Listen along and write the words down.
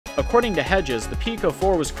According to Hedges, the Pico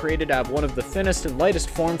 4 was created to have one of the thinnest and lightest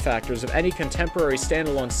form factors of any contemporary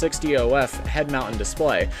standalone 6DOF head-mounted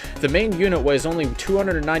display. The main unit weighs only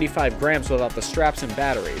 295 grams without the straps and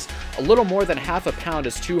batteries. A little more than half a pound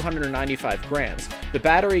is 295 grams. The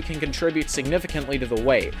battery can contribute significantly to the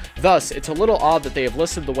weight. Thus, it's a little odd that they have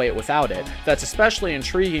listed the weight without it. That's especially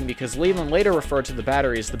intriguing because Leland later referred to the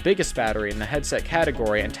battery as the biggest battery in the headset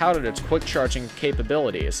category and touted its quick charging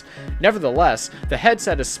capabilities. Nevertheless, the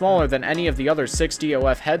headset is smaller than any of the other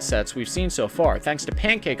 6DOF headsets we've seen so far, thanks to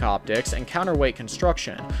pancake optics and counterweight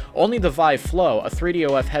construction. Only the Vive Flow, a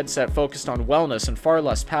 3DOF headset focused on wellness and far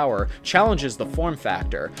less power, challenges the form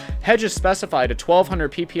factor. Hedges specified a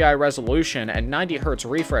 1200 ppi resolution and 90 Hz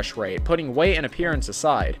refresh rate, putting weight and appearance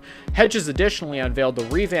aside. Hedges additionally unveiled the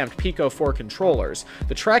revamped Pico 4 controllers.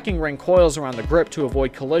 The tracking ring coils around the grip to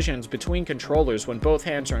avoid collisions between controllers when both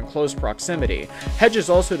hands are in close proximity. Hedges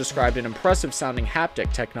also described an impressive sounding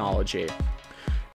haptic technology.